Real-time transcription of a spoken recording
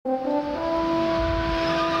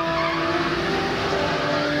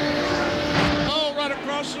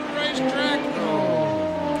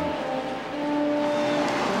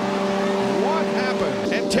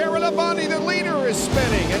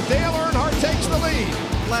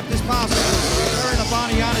left as possible. Aaron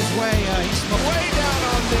Labonte on his way. He's way down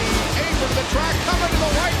on the apron of the track, coming to the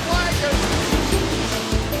white flag.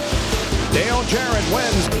 Dale Jarrett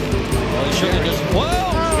wins. Well, he surely just,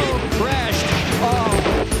 whoa, it crashed. Oh.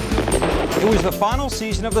 It was the final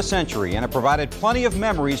season of the century, and it provided plenty of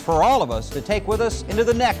memories for all of us to take with us into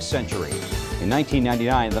the next century. In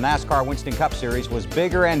 1999, the NASCAR Winston Cup Series was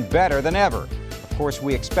bigger and better than ever. Of course,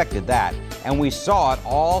 we expected that, and we saw it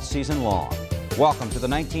all season long. Welcome to the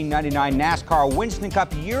 1999 NASCAR Winston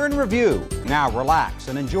Cup Year in Review. Now relax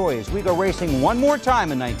and enjoy as we go racing one more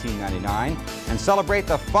time in 1999 and celebrate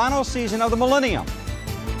the final season of the millennium.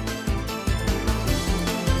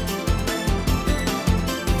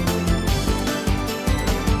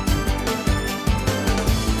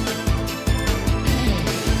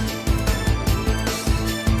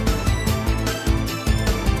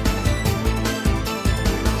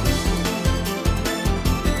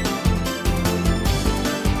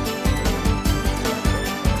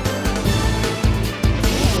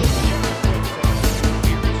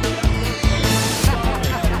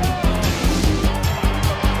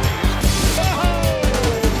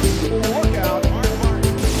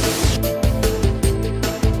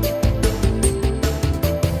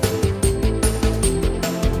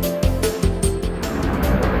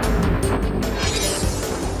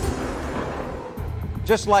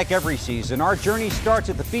 Just like every season, our journey starts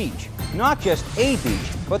at the beach. Not just a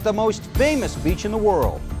beach, but the most famous beach in the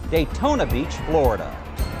world, Daytona Beach, Florida.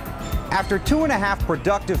 After 2.5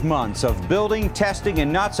 productive months of building, testing,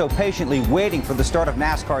 and not so patiently waiting for the start of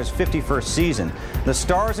NASCAR's 51st season, the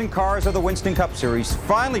stars and cars of the Winston Cup Series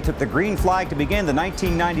finally took the green flag to begin the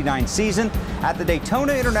 1999 season at the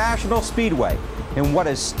Daytona International Speedway, in what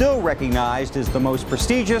is still recognized as the most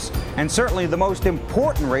prestigious and certainly the most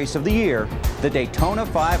important race of the year, the Daytona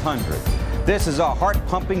 500. This is a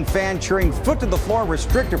heart-pumping, fan-cheering, foot-to-the-floor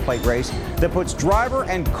restrictor plate race that puts driver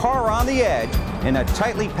and car on the edge in a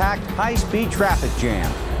tightly packed, high-speed traffic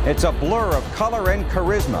jam. It's a blur of color and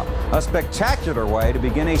charisma, a spectacular way to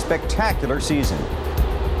begin a spectacular season.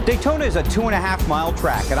 Daytona is a 2.5-mile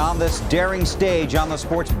track, and on this daring stage on the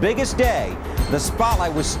sport's biggest day, the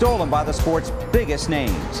spotlight was stolen by the sport's biggest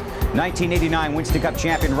names. 1989 Winston Cup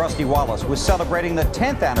champion Rusty Wallace was celebrating the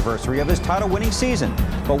 10th anniversary of his title-winning season,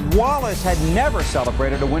 but Wallace had never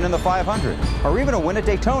celebrated a win in the 500, or even a win at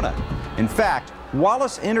Daytona. In fact,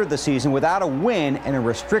 Wallace entered the season without a win in a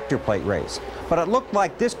restrictor plate race, but it looked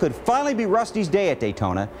like this could finally be Rusty's day at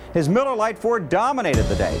Daytona. His Miller Lite Ford dominated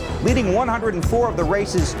the day, leading 104 of the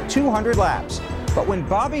race's 200 laps. But when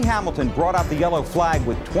Bobby Hamilton brought out the yellow flag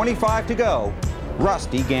with 25 to go,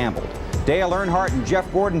 Rusty gambled. Dale Earnhardt and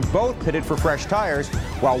Jeff Gordon both pitted for fresh tires,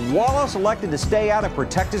 while Wallace elected to stay out and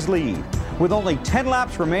protect his lead. With only 10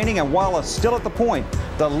 laps remaining and Wallace still at the point,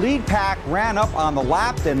 the lead pack ran up on the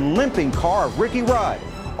lapped and limping car of Ricky Rudd,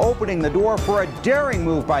 opening the door for a daring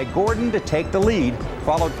move by Gordon to take the lead,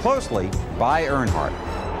 followed closely by Earnhardt.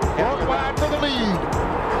 Walk wide for the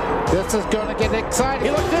lead. This is going to get exciting.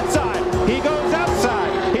 He looks inside. He goes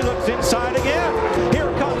outside. He looks inside again.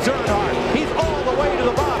 Here comes Earnhardt. He's all the way to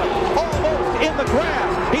the bottom, almost in the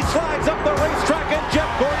grass. He slides up the racetrack, and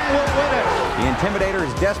Jeff Gordon will win it. The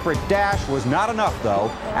Intimidator's desperate dash was not enough, though,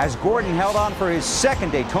 as Gordon held on for his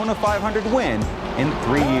second Daytona 500 win in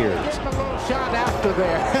 3 years. Getting a little shot after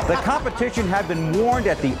there. The competition had been warned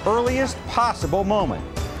at the earliest possible moment.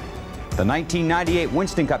 The 1998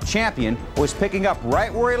 Winston Cup champion was picking up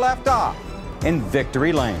right where he left off, in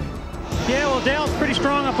victory lane. Yeah, well, Dale's pretty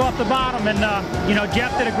strong up off the bottom, and, you know,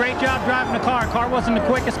 Jeff did a great job driving the car. Car wasn't the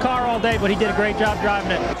quickest car all day, but he did a great job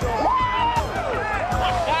driving it.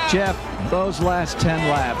 Jeff, those last 10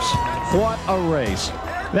 laps, what a race.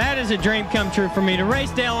 That is a dream come true for me, to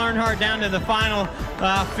race Dale Earnhardt down to the final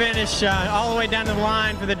finish, all the way down to the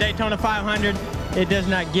line for the Daytona 500. It does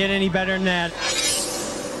not get any better than that.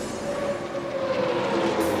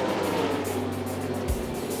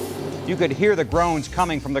 You could hear the groans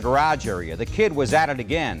coming from the garage area. The kid was at it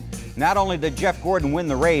again. Not only did Jeff Gordon win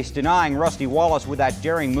the race, denying Rusty Wallace with that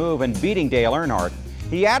daring move and beating Dale Earnhardt,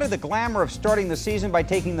 he added the glamour of starting the season by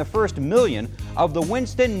taking the first million of the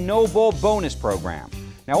Winston No Bull bonus program.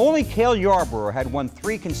 Now, only Cale Yarborough had won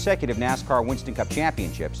 3 consecutive NASCAR Winston Cup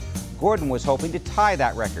championships. Gordon was hoping to tie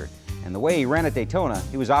that record, and the way he ran at Daytona,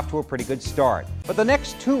 he was off to a pretty good start. But the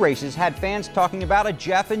next 2 races had fans talking about a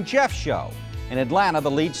Jeff and Jeff show. In Atlanta, the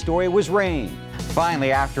lead story was rain.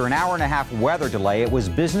 Finally, after an hour-and-a-half weather delay, it was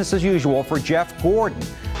business as usual for Jeff Gordon.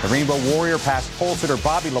 The Rainbow Warrior passed pole sitter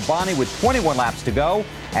Bobby Labonte with 21 laps to go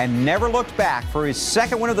and never looked back for his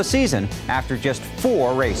second win of the season after just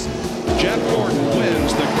 4 races. Jeff Gordon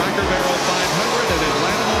wins the Cracker Barrel 500 at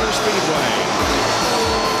Atlanta Motor Speedway.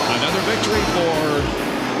 victory for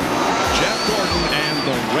Jeff Gordon and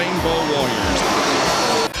the Rainbow Warriors.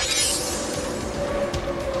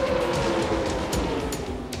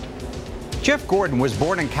 Jeff Gordon was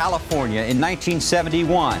born in California in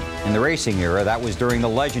 1971. In the racing era, that was during the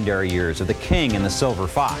legendary years of the King and the Silver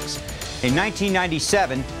Fox. In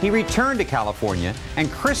 1997, he returned to California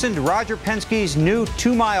and christened Roger Penske's new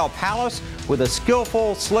 2-mile Palace with a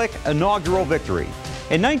skillful, slick inaugural victory.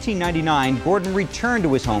 In 1999, Gordon returned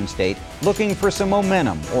to his home state looking for some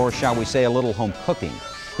momentum, or shall we say a little home cooking.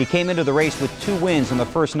 He came into the race with 2 wins in the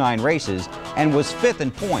first 9 races and was 5th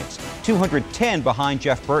in points, 210 behind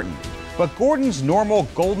Jeff Burton. But Gordon's normal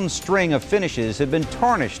golden string of finishes had been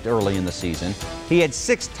tarnished early in the season. He had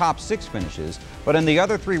 6 top 6 finishes, but in the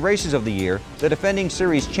other 3 races of the year, the defending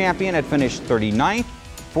series champion had finished 39th,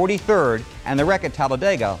 43rd, and the wreck at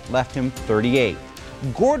Talladega left him 38th.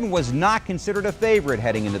 Gordon was not considered a favorite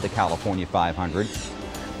heading into the California 500,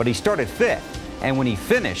 but he started 5th, and when he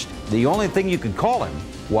finished, the only thing you could call him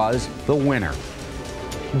was the winner.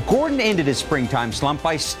 Gordon ended his springtime slump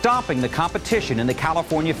by stomping the competition in the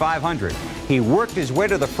California 500. He worked his way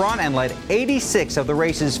to the front and led 86 of the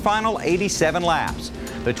race's final 87 laps.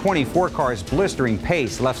 The 24 car's blistering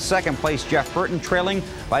pace left second place Jeff Burton trailing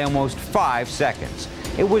by almost 5 seconds.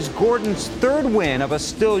 It was Gordon's 3rd win of a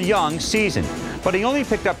still young season, but he only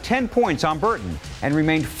picked up 10 points on Burton and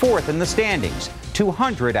remained 4th in the standings,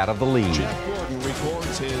 200 out of the lead. Jeff Gordon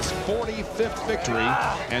records his 45th victory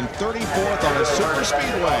and 34th on a super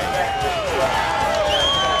speedway.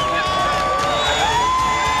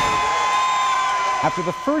 After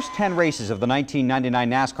the first 10 races of the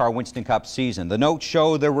 1999 NASCAR Winston Cup season, the notes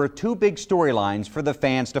show there were 2 big storylines for the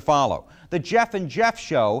fans to follow: the Jeff and Jeff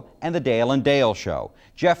show and the Dale and Dale show.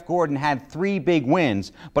 Jeff Gordon had 3 big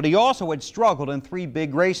wins, but he also had struggled in 3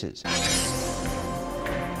 big races.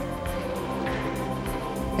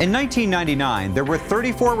 In 1999, there were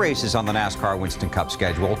 34 races on the NASCAR Winston Cup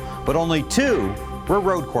schedule, but only 2 were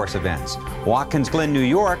road course events: Watkins Glen, New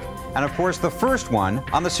York, and of course the first one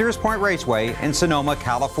on the Sears Point Raceway in Sonoma,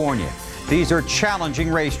 California. These are challenging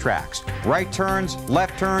racetracks. Right turns,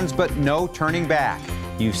 left turns, but no turning back.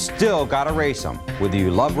 You still gotta race them, whether you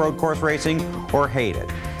love road course racing or hate it.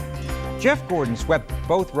 Jeff Gordon swept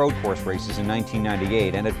both road course races in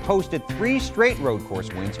 1998 and had posted 3 straight road course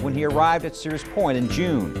wins when he arrived at Sears Point in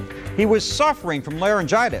June. He was suffering from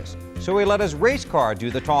laryngitis, so he let his race car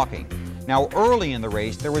do the talking. Now, early in the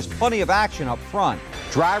race, there was plenty of action up front.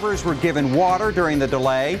 Drivers were given water during the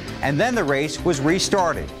delay, and then the race was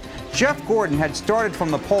restarted. Jeff Gordon had started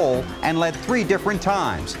from the pole and led 3 different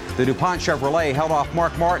times. The DuPont Chevrolet held off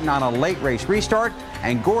Mark Martin on a late race restart,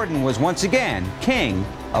 and Gordon was once again king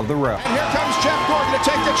of the road. And here comes Jeff Gordon to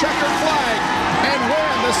take the checkered flag and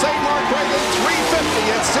win the St. Mark Reagan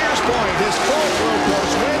 350 at Sears Point. His 4th road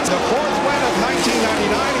course win, the 4th win of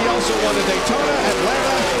 1999. He also won at Daytona,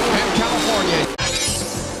 Atlanta, and California.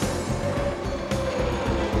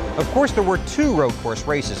 Of course, there were 2 road course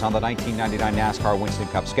races on the 1999 NASCAR Winston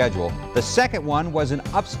Cup schedule. The second one was in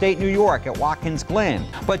upstate New York at Watkins Glen.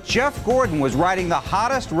 But Jeff Gordon was riding the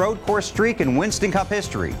hottest road course streak in Winston Cup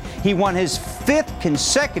history. He won his 5th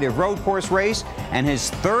consecutive road course race and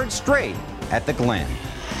his 3rd straight at the Glen.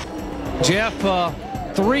 Jeff,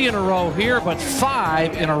 3 in a row here, but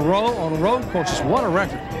 5 in a row on road courses. What a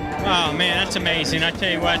record. Oh, man, that's amazing. I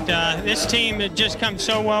tell you what, this team had just come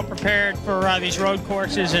so well prepared for these road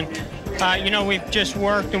courses. And, you know, we've just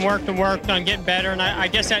worked and worked and worked on getting better. And I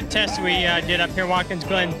guess that test we did up here in Watkins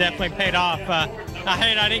Glen definitely paid off. I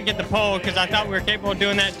hate I didn't get the pole because I thought we were capable of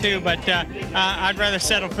doing that too, but I'd rather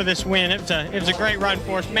settle for this win. It was a great run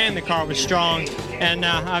for us. Man, the car was strong, and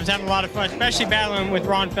I was having a lot of fun, especially battling with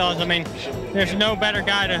Ron Fells. I mean, there's no better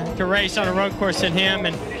guy to race on a road course than him,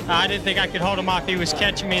 and I didn't think I could hold him off. He was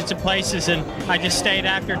catching me in some places, and I just stayed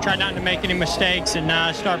after, tried not to make any mistakes,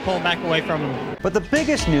 and start pulling back away from him. But the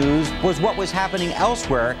biggest news was what was happening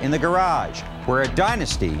elsewhere in the garage, where a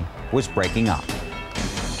dynasty was breaking up.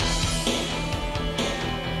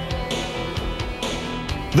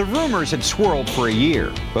 The rumors had swirled for a year,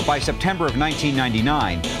 but by September of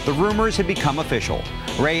 1999, the rumors had become official.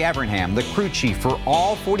 Ray Evernham, the crew chief for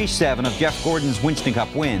all 47 of Jeff Gordon's Winston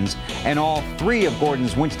Cup wins and all 3 of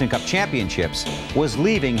Gordon's Winston Cup championships, was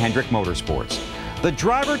leaving Hendrick Motorsports. The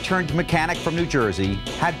driver turned mechanic from New Jersey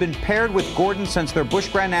had been paired with Gordon since their Busch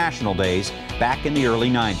Grand National days back in the early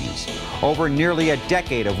 90s. Over nearly a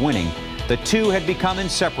decade of winning, the two had become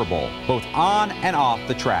inseparable, both on and off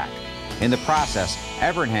the track. In the process,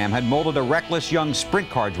 Evernham had molded a reckless young sprint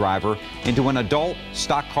car driver into an adult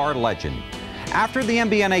stock car legend. After the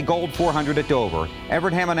MBNA Gold 400 at Dover,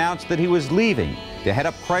 Evernham announced that he was leaving to head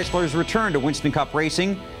up Chrysler's return to Winston Cup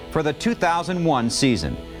racing for the 2001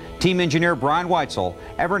 season. Team engineer Brian Weitzel,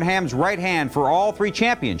 Evernham's right hand for all 3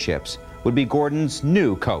 championships, would be Gordon's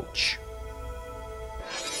new coach.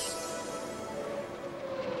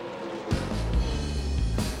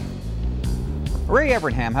 Ray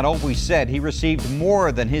Evernham had always said he received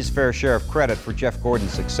more than his fair share of credit for Jeff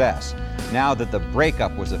Gordon's success. Now that the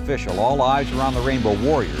breakup was official, all eyes were on the Rainbow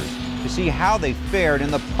Warriors to see how they fared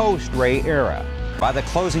in the post-Ray era. By the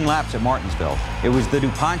closing laps at Martinsville, it was the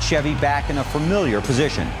DuPont Chevy back in a familiar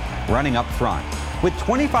position, running up front. With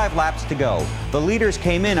 25 laps to go, the leaders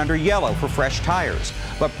came in under yellow for fresh tires.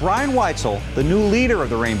 But Brian Weitzel, the new leader of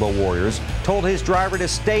the Rainbow Warriors, told his driver to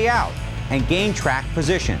stay out and gain track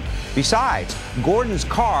position. Besides, Gordon's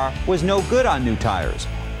car was no good on new tires.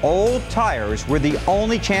 Old tires were the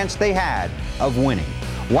only chance they had of winning.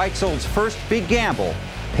 Weitzel's first big gamble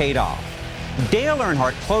paid off. Dale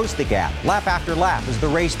Earnhardt closed the gap lap after lap as the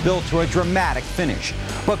race built to a dramatic finish.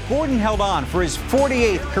 But Gordon held on for his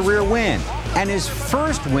 48th career win and his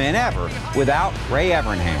first win ever without Ray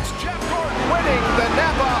Evernham. Jeff Gordon winning the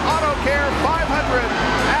Napa Auto Care 500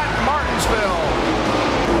 at Martinsville.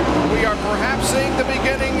 We are perhaps seeing the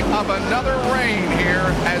beginning of another reign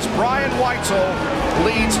here as Brian Weitzel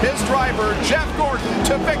leads his driver Jeff Gordon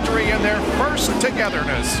to victory in their first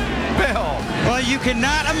togetherness. Bill. Well, you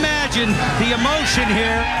cannot imagine the emotion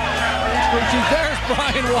here. There's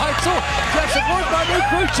Brian Weitzel. Jeff supported by new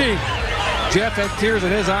crew chief. Jeff had tears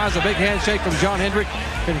in his eyes, a big handshake from John Hendrick.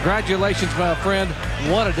 Congratulations, my friend.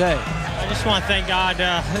 What a day. I just want to thank God.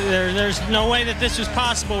 There's no way that this was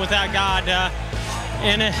possible without God.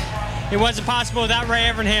 And it wasn't possible without Ray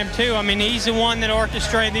Evernham, too. I mean, he's the one that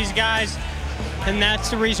orchestrated these guys, and that's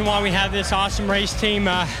the reason why we have this awesome race team.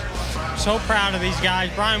 So proud of these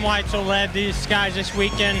guys. Brian Weitzel led these guys this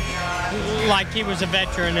weekend like he was a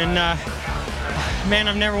veteran, and man,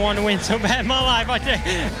 I've never wanted to win so bad in my life, I tell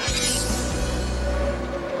you.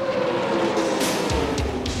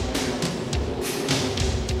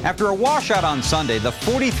 After a washout on Sunday, the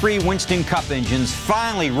 43 Winston Cup engines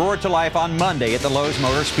finally roared to life on Monday at the Lowe's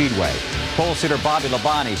Motor Speedway. Pole sitter Bobby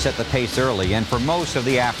Labonte set the pace early, and for most of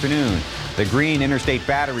the afternoon, the green Interstate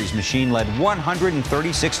Batteries machine led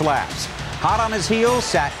 136 laps. Hot on his heels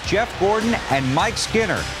sat Jeff Gordon and Mike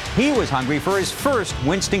Skinner. He was hungry for his first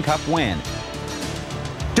Winston Cup win.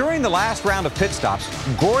 During the last round of pit stops,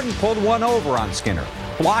 Gordon pulled one over on Skinner,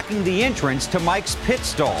 blocking the entrance to Mike's pit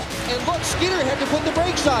stall. And look, Skinner had to put the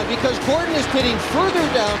brakes on because Gordon is pitting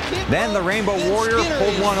further down. Then the Rainbow Warrior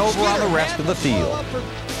pulled one over on the rest of the field.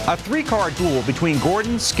 A 3-car duel between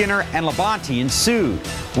Gordon, Skinner, and Labonte ensued.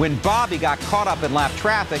 When Bobby got caught up in lap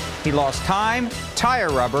traffic, he lost time, tire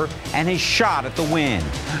rubber, and his shot at the win.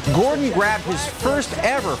 Gordon grabbed his first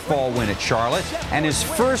ever fall win at Charlotte and his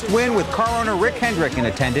first win with car owner Rick Hendrick in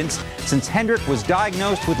attendance since Hendrick was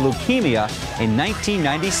diagnosed with leukemia in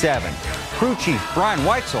 1997. Crew chief Brian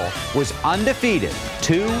Weitzel was undefeated,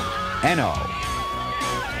 2-0.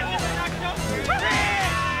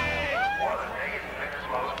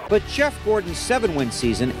 But Jeff Gordon's 7-win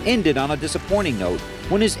season ended on a disappointing note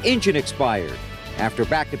when his engine expired. After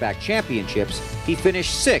back-to-back championships, he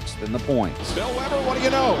finished 6th in the points. Bill Weber, what do you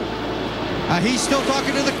know? He's still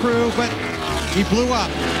talking to the crew, but he blew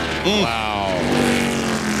up. Wow.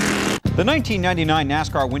 The 1999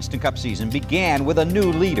 NASCAR Winston Cup season began with a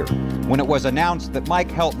new leader when it was announced that Mike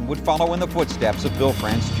Helton would follow in the footsteps of Bill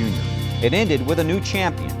France Jr. It ended with a new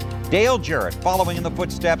champion, Dale Jarrett, following in the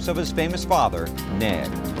footsteps of his famous father, Ned.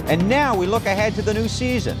 And now we look ahead to the new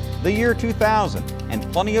season, the year 2000, and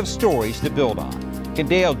plenty of stories to build on. Can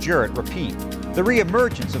Dale Jarrett repeat the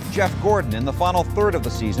reemergence of Jeff Gordon in the final third of the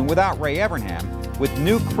season without Ray Evernham, with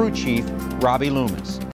new crew chief Robbie Loomis?